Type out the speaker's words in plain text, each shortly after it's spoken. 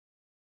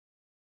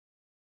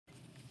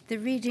The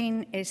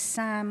reading is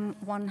Psalm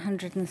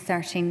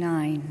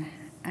 139,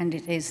 and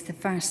it is the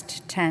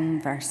first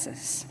 10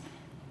 verses.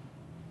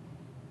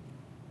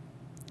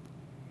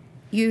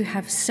 You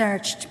have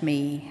searched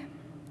me,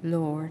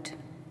 Lord,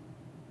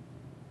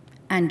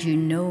 and you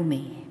know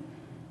me.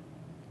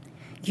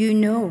 You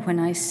know when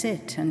I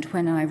sit and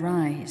when I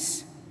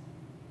rise.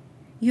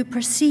 You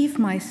perceive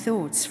my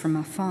thoughts from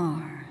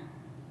afar.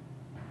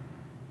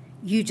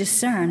 You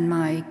discern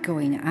my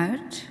going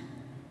out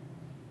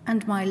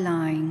and my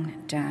lying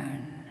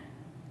down.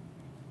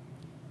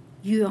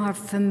 You are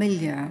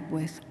familiar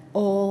with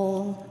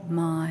all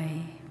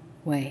my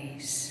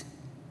ways.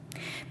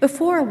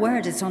 Before a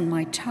word is on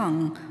my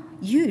tongue,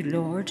 you,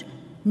 Lord,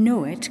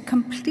 know it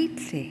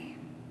completely.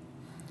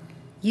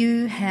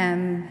 You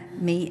hem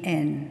me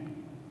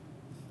in,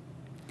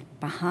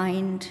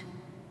 behind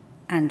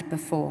and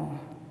before,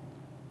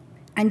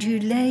 and you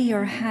lay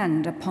your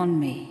hand upon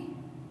me.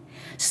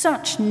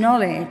 Such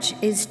knowledge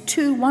is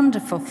too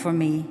wonderful for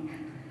me,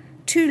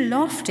 too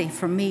lofty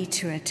for me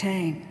to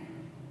attain.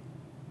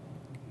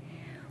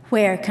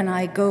 Where can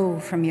I go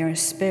from your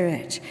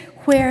spirit?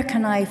 Where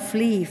can I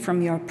flee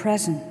from your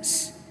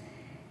presence?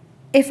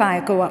 If I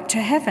go up to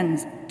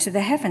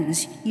the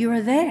heavens, you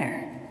are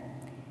there.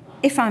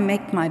 If I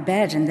make my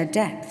bed in the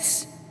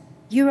depths,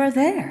 you are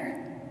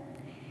there.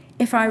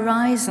 If I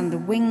rise on the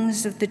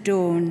wings of the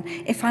dawn,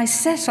 if I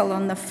settle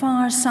on the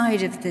far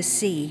side of the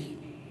sea,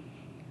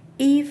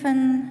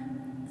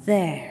 even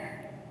there,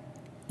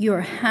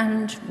 your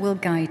hand will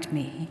guide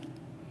me.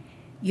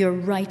 Your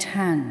right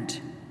hand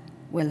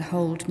will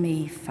hold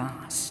me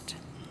fast.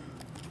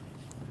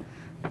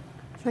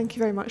 Thank you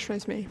very much,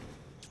 Rosemary.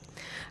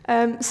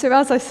 So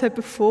as I said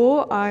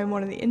before, I'm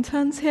one of the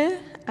interns here,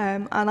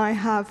 and I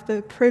have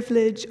the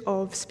privilege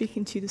of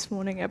speaking to you this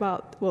morning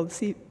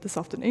this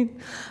afternoon,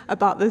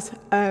 about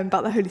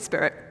the Holy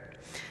Spirit.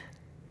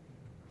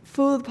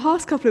 For the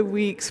past couple of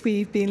weeks,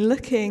 we've been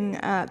looking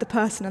at the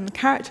person and the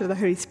character of the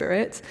Holy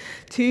Spirit.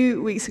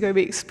 2 weeks ago,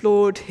 we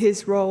explored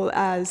his role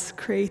as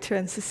creator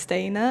and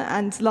sustainer,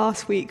 and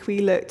last week we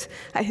looked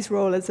at his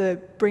role as a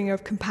bringer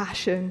of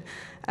compassion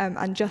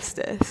and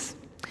justice.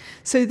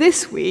 So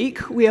this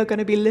week, we are going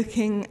to be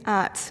looking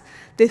at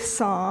this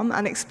psalm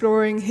and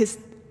exploring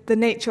the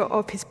nature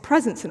of his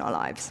presence in our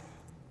lives.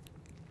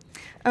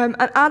 And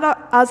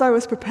as I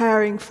was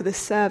preparing for this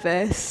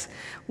service,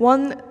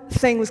 one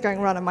thing was going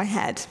around in my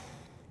head.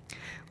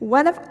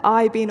 When have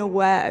I been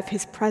aware of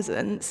his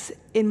presence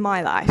in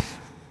my life?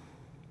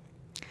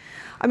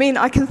 I mean,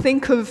 I can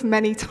think of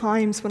many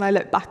times when I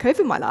look back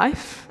over my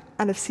life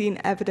and have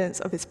seen evidence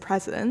of his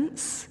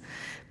presence,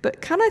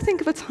 but can I think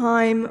of a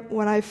time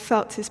when I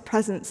felt his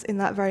presence in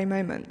that very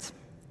moment?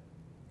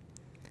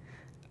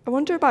 I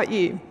wonder about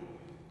you.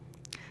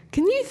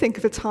 Can you think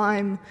of a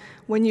time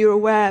when you're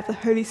aware of the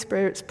Holy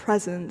Spirit's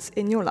presence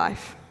in your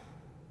life?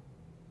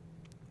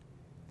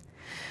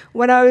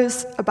 When I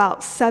was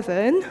about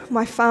 7,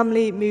 my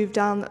family moved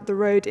down the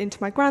road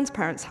into my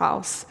grandparents'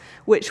 house,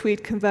 which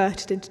we'd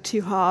converted into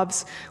 2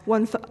 halves,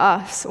 one for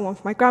us and one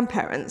for my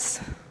grandparents.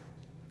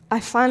 I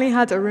finally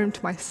had a room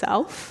to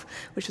myself,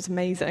 which was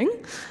amazing,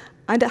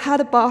 and it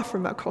had a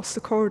bathroom across the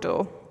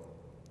corridor.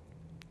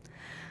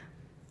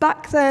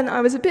 Back then,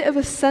 I was a bit of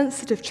a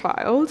sensitive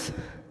child,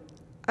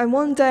 and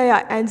one day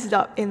I ended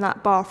up in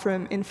that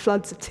bathroom in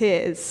floods of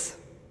tears.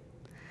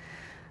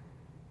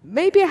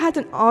 Maybe I had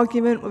an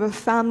argument with a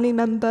family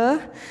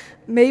member,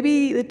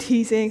 maybe the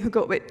teasing had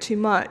got a bit too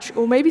much,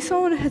 or maybe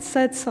someone had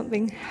said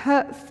something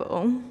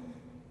hurtful.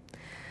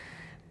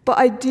 But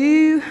I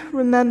do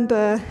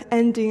remember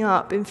ending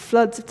up in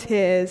floods of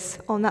tears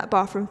on that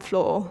bathroom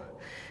floor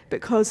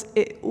because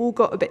it all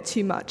got a bit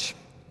too much.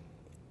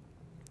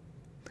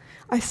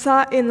 I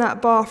sat in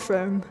that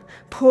bathroom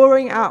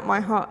pouring out my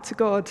heart to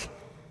God.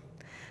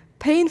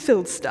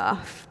 Pain-filled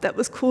stuff that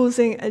was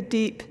causing a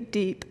deep,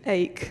 deep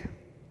ache.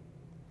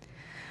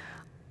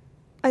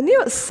 I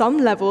knew at some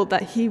level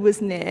that he was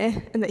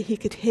near and that he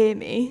could hear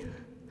me.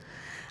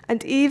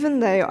 And even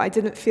though I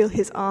didn't feel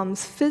his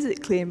arms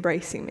physically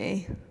embracing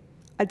me,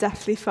 I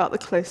definitely felt the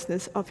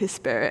closeness of his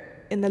spirit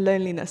in the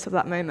loneliness of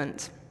that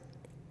moment.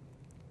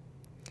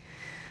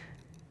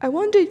 I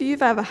wonder if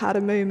you've ever had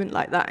a moment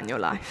like that in your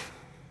life.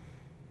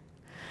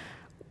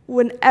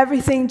 When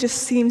everything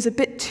just seems a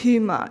bit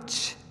too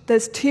much.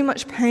 There's too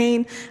much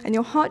pain, and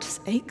your heart just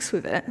aches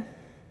with it.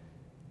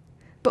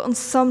 But on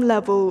some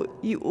level,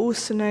 you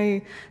also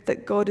know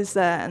that God is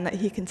there and that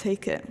he can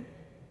take it.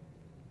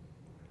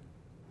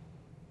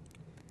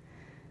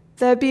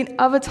 There have been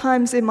other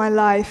times in my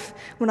life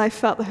when I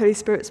felt the Holy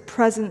Spirit's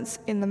presence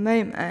in the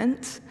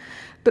moment,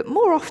 but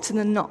more often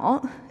than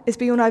not, it's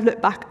been when I've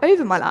looked back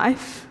over my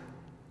life,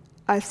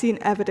 I've seen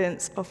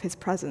evidence of his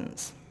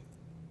presence.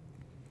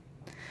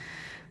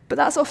 But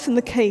that's often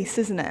the case,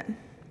 isn't it?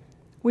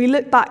 We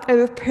look back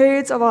over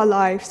periods of our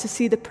lives to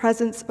see the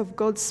presence of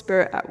God's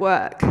Spirit at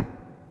work.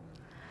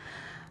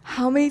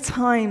 How many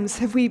times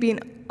have we been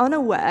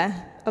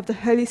unaware of the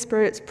Holy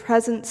Spirit's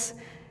presence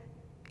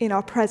in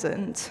our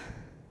present,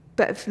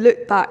 but have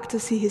looked back to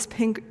see his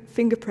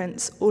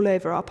fingerprints all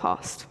over our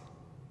past?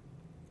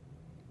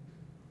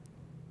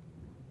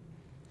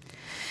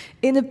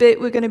 In a bit,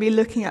 we're going to be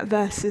looking at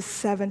verses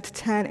 7 to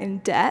 10 in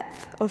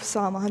depth of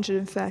Psalm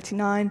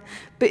 139,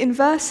 but in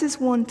verses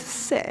 1 to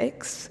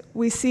 6,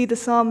 we see the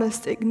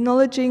psalmist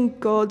acknowledging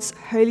God's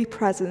holy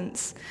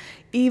presence,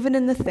 even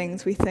in the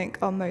things we think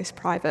are most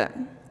private.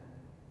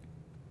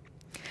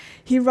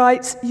 He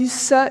writes, "You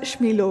search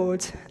me,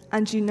 Lord,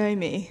 and you know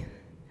me.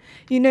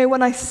 You know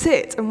when I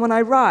sit and when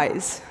I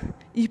rise.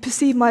 You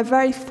perceive my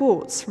very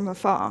thoughts from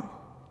afar."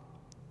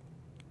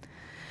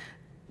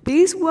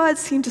 These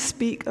words seem to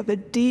speak of a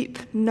deep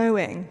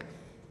knowing.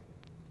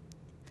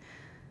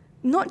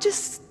 Not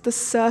just the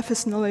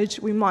surface knowledge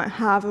we might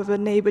have of a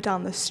neighbor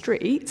down the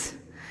street,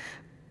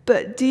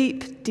 but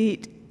deep,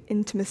 deep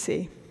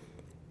intimacy.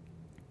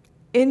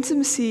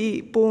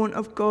 Intimacy born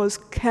of God's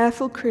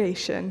careful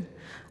creation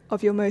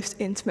of your most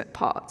intimate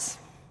parts.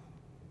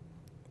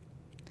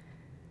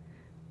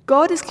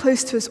 God is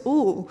close to us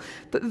all,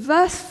 but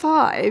verse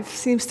 5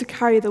 seems to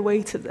carry the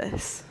weight of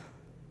this.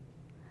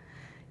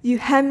 You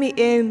hem me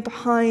in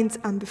behind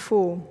and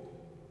before.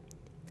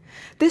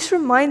 This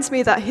reminds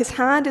me that his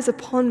hand is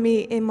upon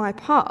me in my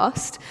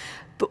past,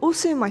 but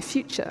also in my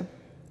future.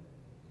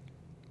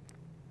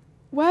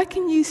 Where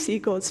can you see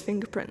God's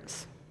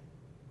fingerprints?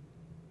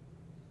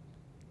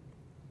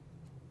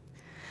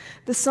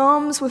 The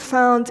Psalms were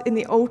found in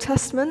the Old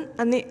Testament,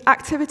 and the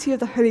activity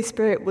of the Holy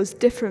Spirit was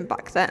different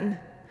back then.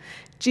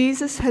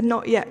 Jesus had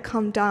not yet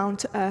come down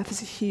to earth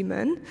as a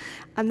human,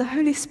 and the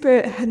Holy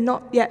Spirit had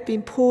not yet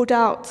been poured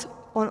out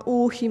on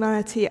all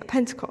humanity at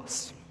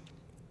Pentecost.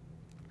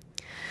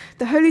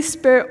 The Holy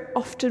Spirit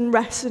often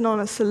rested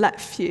on a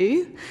select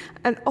few,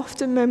 and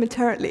often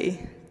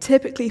momentarily,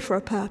 typically for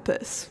a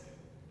purpose.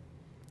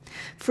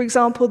 For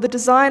example, the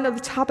design of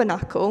the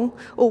tabernacle,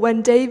 or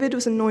when David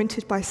was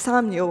anointed by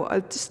Samuel, are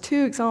just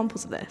two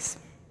examples of this.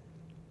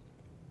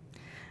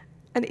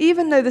 And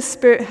even though the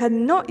Spirit had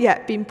not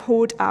yet been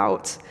poured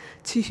out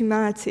to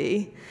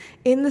humanity,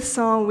 in the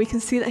psalm we can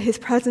see that his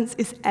presence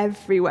is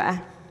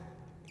everywhere.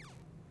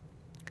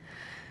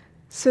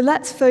 So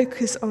let's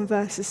focus on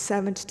verses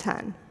 7 to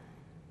 10.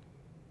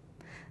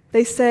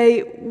 They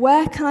say,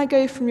 "Where can I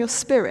go from your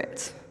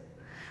spirit?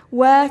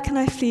 Where can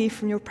I flee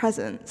from your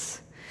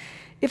presence?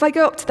 If I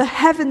go up to the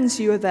heavens,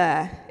 you are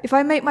there. If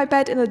I make my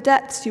bed in the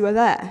depths, you are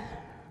there.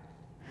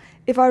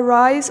 If I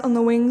rise on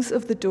the wings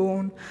of the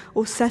dawn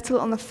or settle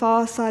on the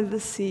far side of the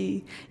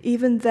sea,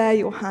 even there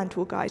your hand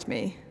will guide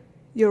me.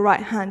 Your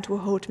right hand will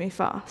hold me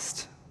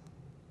fast."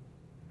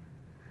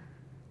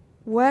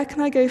 Where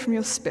can I go from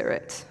your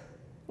spirit?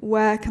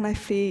 Where can I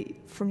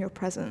flee from your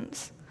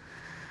presence?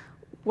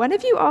 When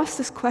have you asked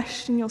this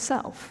question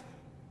yourself?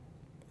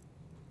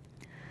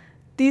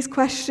 These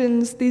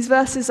questions, these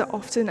verses are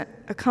often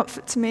a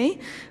comfort to me,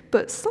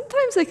 but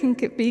sometimes they can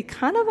be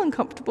kind of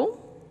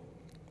uncomfortable,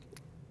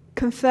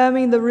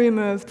 confirming the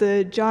rumor of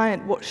the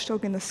giant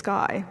watchdog in the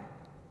sky.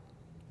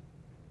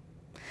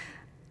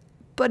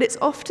 But it's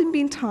often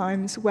been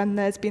times when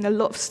there's been a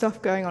lot of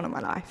stuff going on in my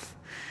life,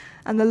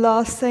 and the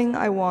last thing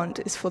I want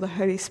is for the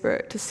Holy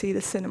Spirit to see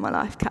the sin in my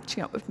life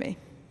catching up with me.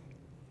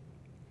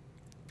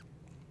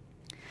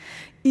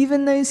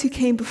 Even those who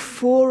came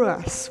before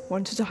us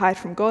wanted to hide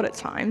from God at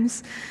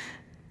times.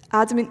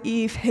 Adam and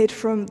Eve hid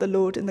from the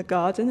Lord in the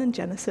garden in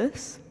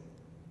Genesis,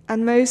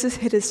 and Moses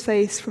hid his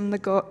face from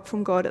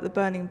God at the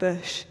burning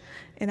bush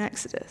in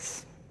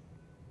Exodus.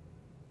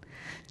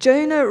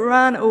 Jonah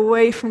ran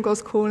away from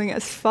God's calling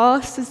as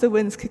fast as the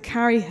winds could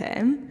carry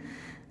him,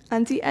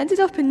 and he ended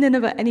up in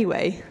Nineveh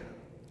anyway,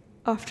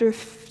 after a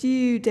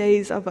few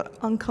days of an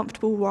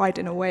uncomfortable ride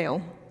in a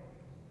whale.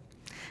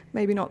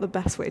 Maybe not the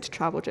best way to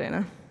travel,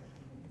 Jonah.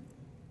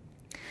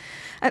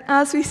 And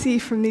as we see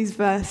from these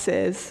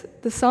verses,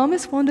 the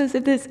psalmist wonders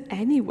if there's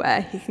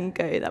anywhere he can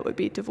go that would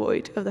be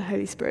devoid of the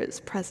Holy Spirit's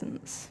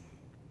presence.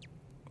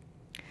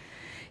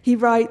 He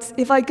writes,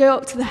 "If I go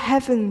up to the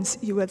heavens,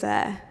 you are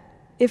there.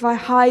 If I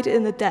hide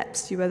in the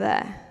depths, you are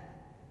there."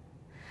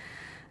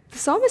 The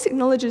psalmist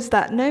acknowledges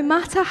that no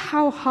matter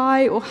how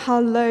high or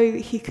how low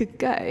he could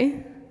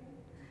go,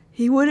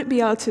 he wouldn't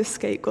be able to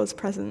escape God's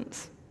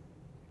presence.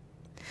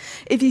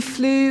 If he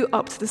flew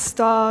up to the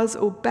stars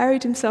or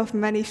buried himself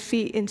many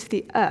feet into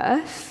the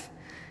earth,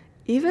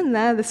 even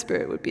there the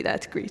Spirit would be there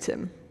to greet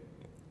him.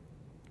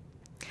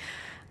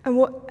 And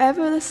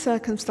whatever the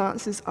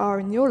circumstances are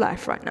in your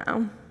life right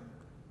now,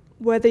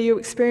 whether you're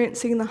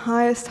experiencing the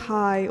highest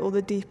high or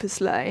the deepest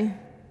low,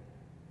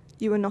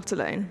 you are not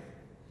alone.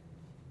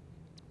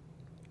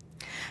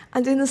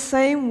 And in the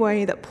same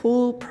way that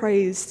Paul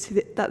prays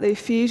that the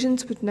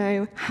Ephesians would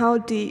know how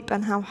deep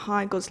and how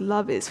high God's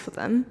love is for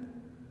them,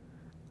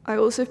 I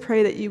also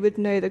pray that you would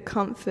know the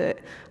comfort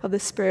of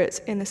the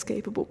Spirit's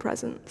inescapable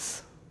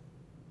presence.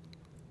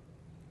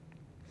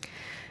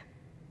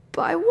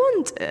 But I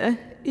wonder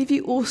if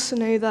you also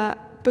know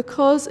that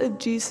because of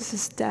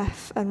Jesus'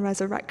 death and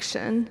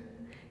resurrection,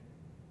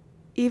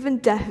 even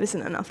death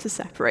isn't enough to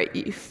separate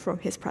you from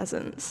his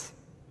presence.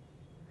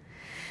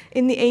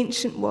 In the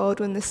ancient world,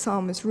 when this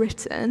psalm was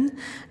written,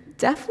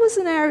 death was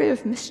an area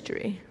of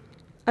mystery,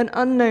 an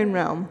unknown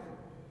realm.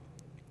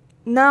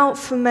 Now,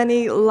 for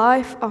many,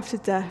 life after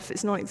death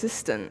is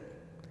non-existent.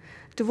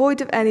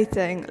 devoid of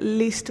anything,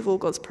 least of all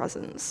God's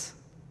presence.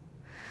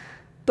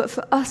 But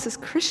for us as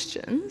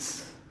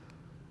Christians,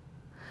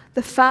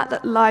 the fact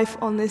that life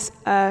on this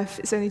earth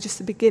is only just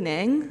the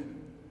beginning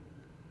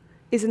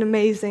is an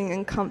amazing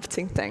and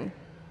comforting thing.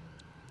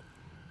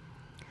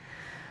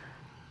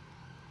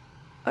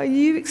 Are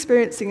you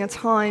experiencing a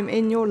time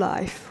in your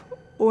life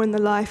or in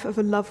the life of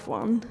a loved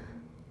one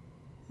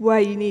where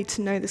you need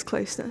to know this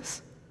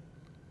closeness?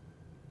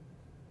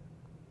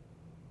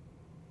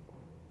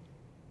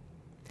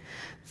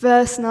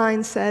 Verse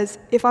 9 says,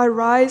 "If I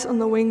rise on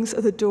the wings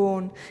of the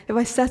dawn, if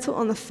I settle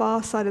on the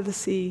far side of the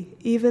sea,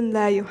 even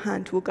there your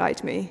hand will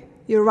guide me,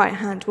 your right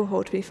hand will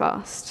hold me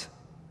fast."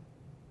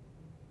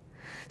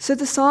 So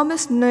the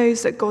psalmist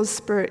knows that God's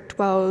Spirit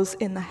dwells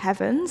in the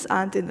heavens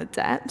and in the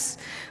depths,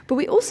 but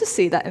we also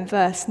see that in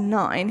verse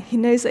 9, he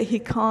knows that he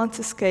can't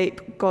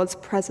escape God's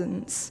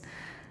presence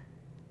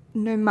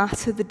no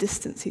matter the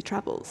distance he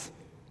travels.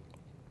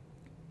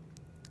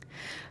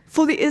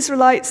 For the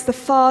Israelites, the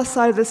far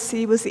side of the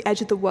sea was the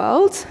edge of the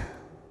world,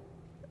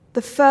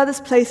 the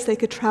furthest place they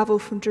could travel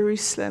from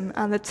Jerusalem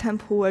and the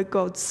temple where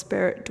God's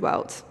Spirit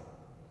dwelt.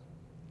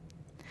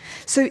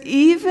 So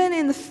even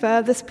in the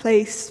furthest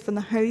place from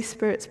the Holy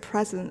Spirit's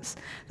presence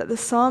that the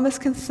psalmist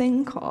can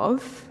think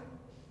of,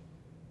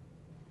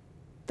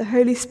 the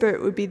Holy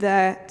Spirit would be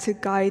there to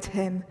guide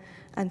him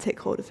and take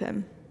hold of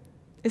him.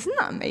 Isn't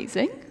that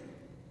amazing?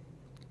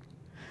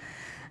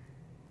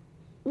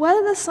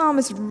 Whether the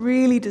psalmist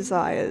really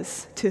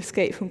desires to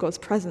escape from God's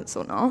presence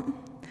or not,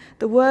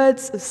 the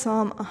words of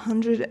Psalm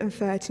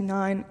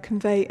 139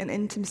 convey an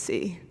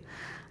intimacy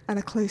and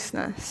a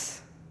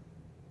closeness.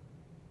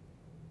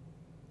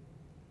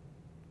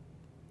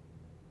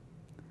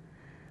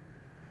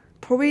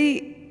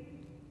 Probably,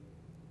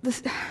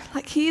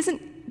 he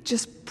isn't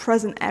just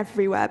present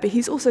everywhere, but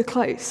he's also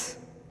close.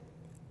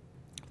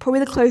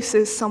 Probably the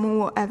closest someone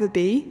will ever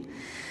be.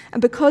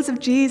 And because of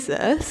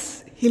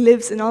Jesus, he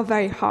lives in our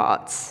very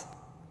hearts.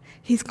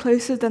 He's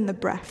closer than the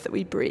breath that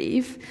we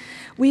breathe.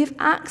 We have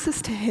access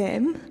to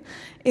him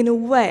in a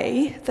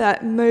way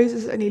that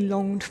Moses only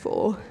longed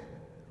for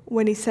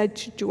when he said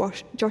to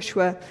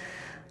Joshua,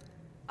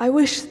 "I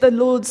wish the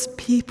Lord's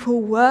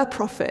people were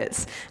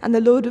prophets, and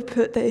the Lord would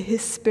put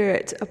his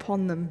Spirit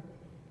upon them."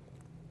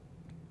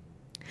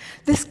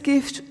 This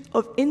gift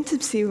of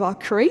intimacy with our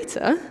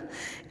Creator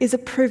is a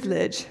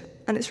privilege,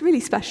 and it's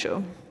really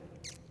special.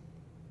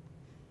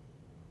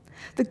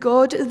 The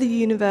God of the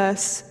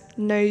universe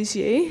knows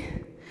you,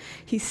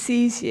 he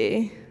sees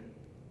you,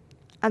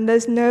 and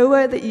there's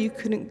nowhere that you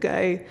couldn't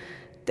go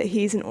that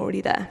he isn't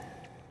already there.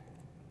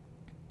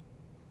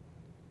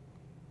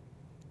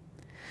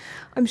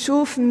 I'm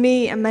sure for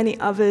me and many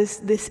others,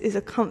 this is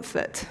a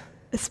comfort,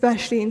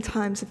 especially in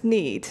times of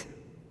need.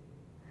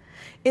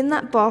 In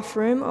that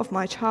bathroom of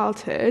my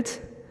childhood,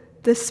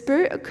 the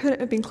Spirit couldn't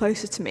have been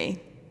closer to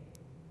me.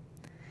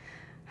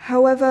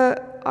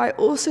 However, I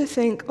also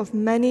think of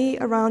many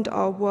around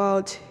our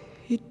world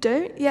who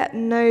don't yet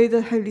know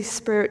the Holy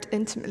Spirit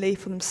intimately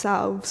for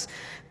themselves,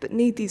 but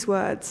need these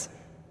words.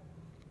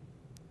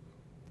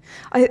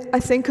 I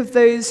think of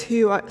those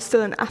who are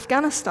still in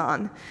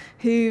Afghanistan,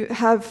 who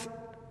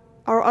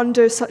are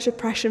under such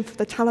oppression from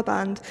the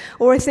Taliban,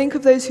 or I think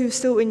of those who are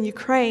still in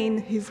Ukraine,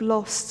 who've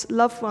lost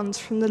loved ones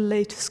from the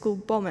latest school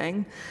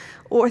bombing,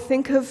 or I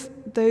think of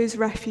those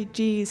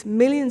refugees,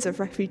 millions of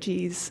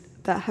refugees,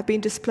 that have been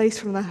displaced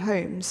from their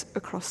homes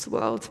across the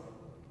world.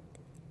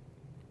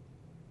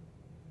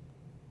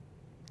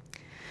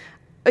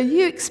 Are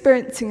you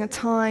experiencing a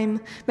time,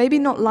 maybe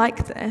not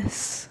like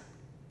this,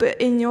 but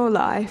in your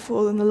life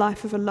or in the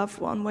life of a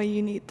loved one, where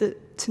you need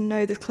to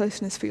know the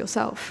closeness for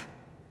yourself?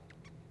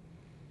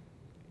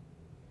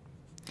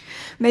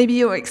 Maybe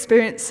you're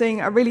experiencing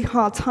a really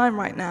hard time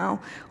right now,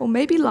 or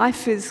maybe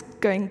life is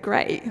going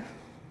great.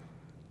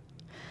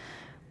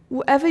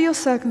 Whatever your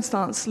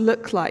circumstance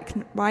looks like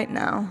right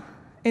now,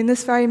 in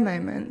this very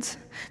moment,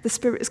 the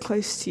Spirit is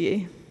close to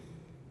you.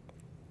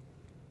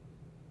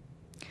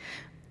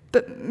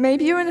 But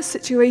maybe you're in a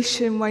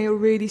situation where you're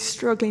really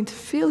struggling to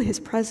feel his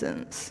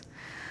presence.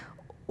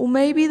 Or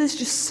maybe there's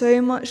just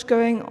so much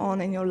going on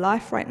in your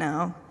life right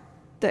now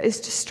that is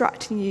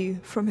distracting you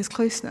from his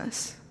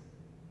closeness.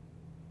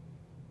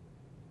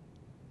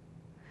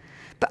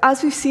 But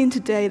as we've seen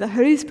today, the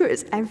Holy Spirit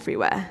is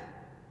everywhere,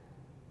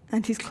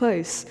 and he's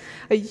close.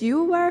 Are you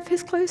aware of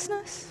his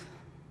closeness?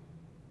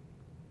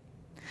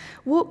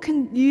 What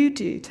can you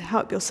do to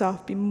help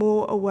yourself be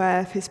more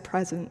aware of his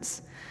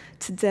presence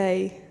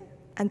today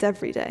and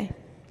every day?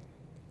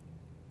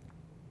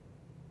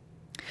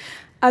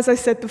 As I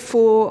said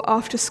before,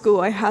 after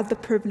school I had the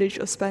privilege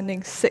of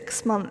spending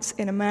 6 months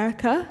in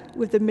America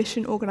with the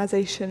mission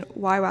organization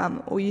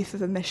YWAM, or Youth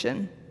of a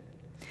Mission.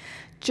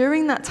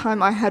 During that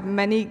time I had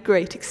many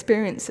great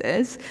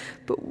experiences,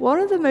 but one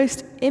of the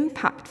most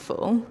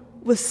impactful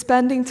was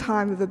spending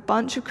time with a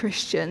bunch of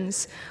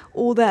Christians,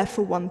 all there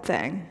for one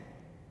thing: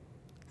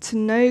 to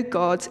know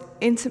God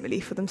intimately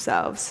for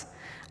themselves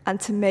and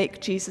to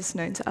make Jesus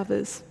known to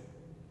others.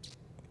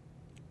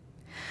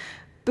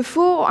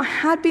 Before, I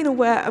had been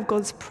aware of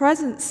God's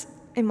presence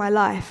in my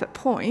life at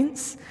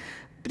points,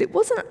 but it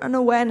wasn't an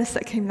awareness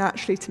that came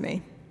naturally to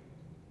me.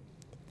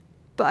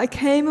 But I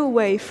came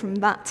away from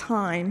that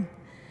time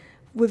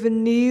with a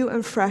new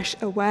and fresh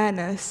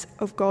awareness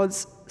of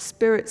God's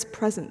Spirit's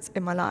presence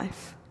in my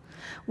life,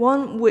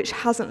 one which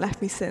hasn't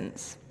left me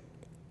since.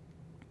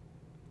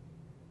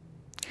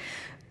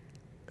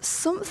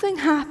 Something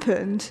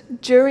happened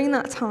during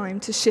that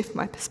time to shift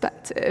my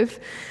perspective,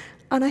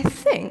 and I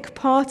think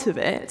part of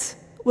it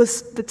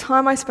was the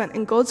time I spent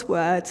in God's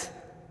Word,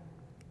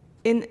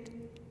 in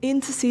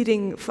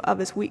interceding for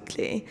others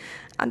weekly,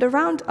 and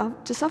around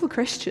just other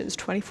Christians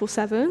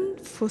 24/7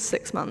 for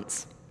 6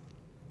 months.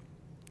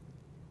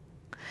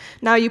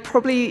 Now, you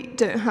probably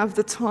don't have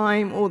the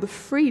time or the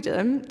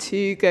freedom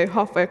to go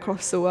halfway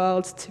across the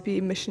world to be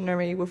a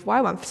missionary with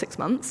YWAM for 6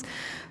 months,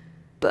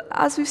 but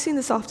as we've seen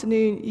this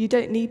afternoon, you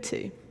don't need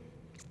to.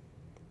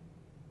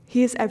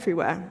 He is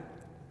everywhere.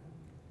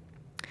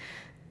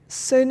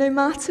 So no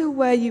matter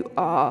where you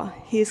are,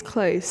 he is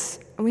close,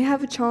 and we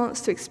have a chance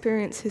to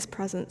experience his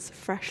presence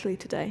freshly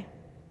today.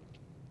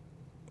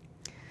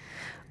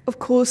 Of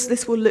course,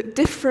 this will look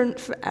different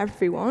for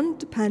everyone,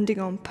 depending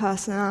on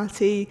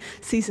personality,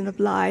 season of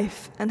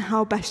life, and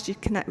how best you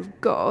connect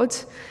with God.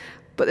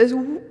 But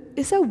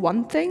is there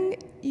one thing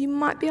you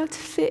might be able to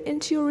fit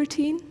into your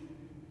routine?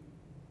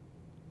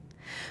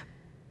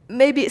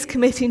 Maybe it's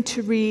committing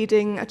to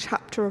reading a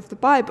chapter of the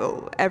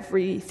Bible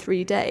every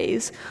 3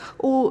 days,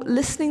 or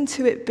listening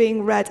to it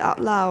being read out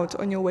loud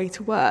on your way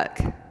to work.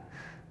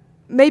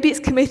 Maybe it's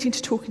committing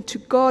to talking to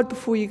God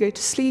before you go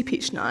to sleep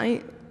each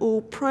night,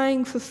 or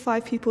praying for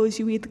 5 people as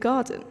you weed the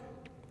garden.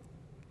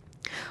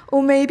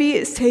 Or maybe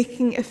it's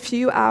taking a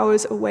few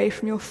hours away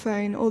from your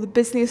phone or the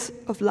business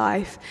of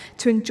life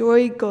to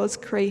enjoy God's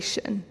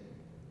creation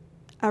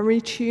and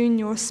retune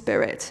your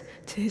spirit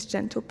to his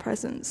gentle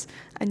presence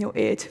and your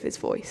ear to his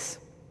voice.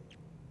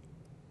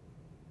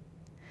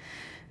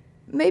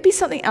 Maybe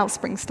something else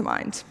springs to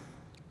mind.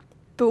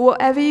 But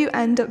whatever you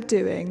end up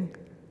doing,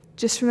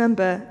 just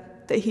remember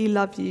that he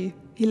loves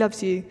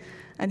you,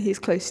 and he's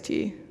close to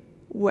you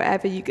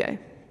wherever you go.